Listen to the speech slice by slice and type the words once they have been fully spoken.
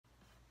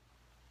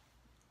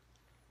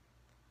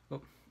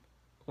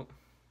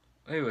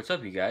Hey, what's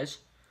up, you guys?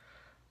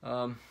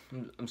 I'm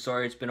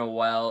sorry it's been a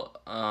while.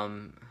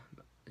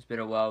 It's been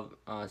a while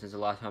since the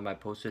last time I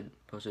posted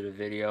a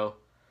video.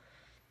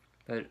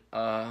 But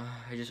I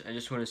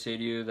just want to say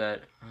to you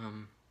that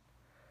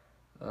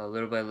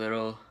little by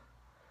little,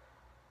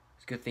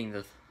 it's a good thing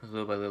that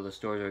little by little the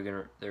stores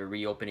they're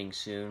reopening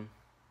soon.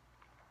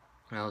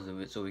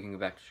 So we can go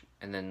back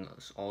and then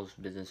all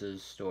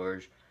businesses,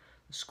 stores,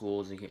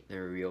 schools,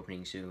 they're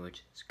reopening soon,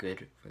 which is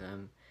good for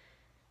them.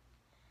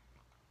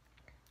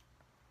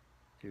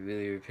 If you're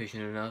really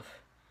patient enough,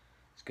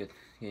 it's good.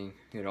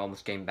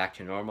 Almost getting back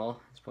to normal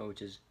at this point,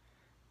 which is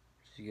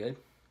good.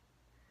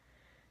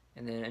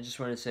 And then I just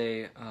want to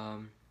say,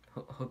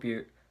 hope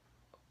you're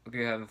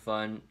having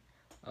fun.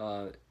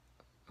 Uh,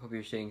 Hope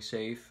you're staying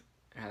safe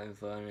and having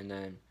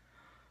fun.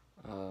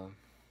 Uh,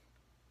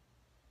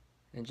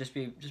 and just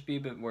be a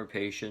bit more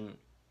patient,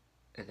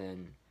 and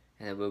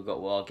then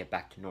we'll all get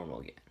back to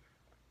normal again.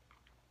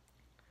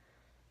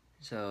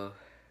 So,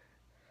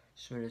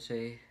 just want to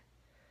say,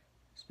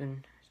 it's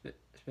been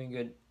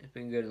good. It's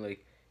been good.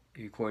 Like,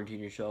 if you quarantine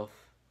yourself.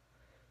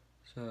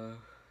 So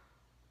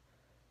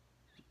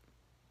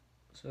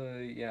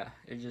yeah,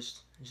 I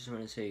just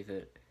want to say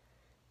that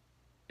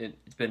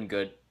it's been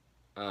good.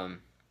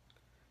 Um,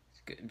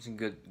 it's been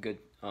good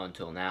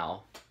until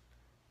now,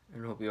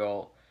 and I hope you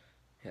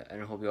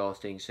all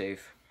staying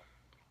safe,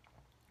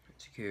 and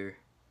secure.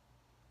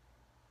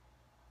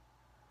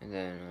 And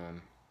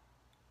then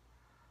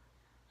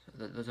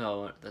that's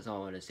all I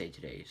want to say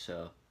today.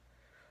 So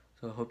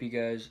I hope you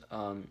guys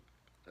are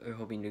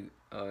hoping to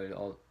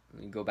all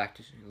go back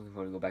to looking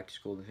forward to go back to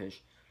school to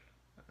finish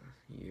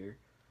the year,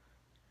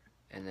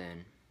 and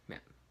then yeah.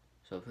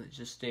 So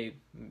just be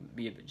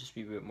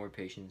a bit more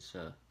patient.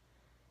 So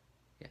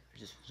yeah,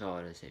 that's all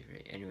I want to say.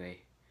 Right.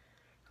 Anyway,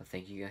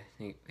 thank you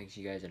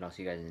guys, and I'll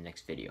see you guys in the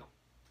next video.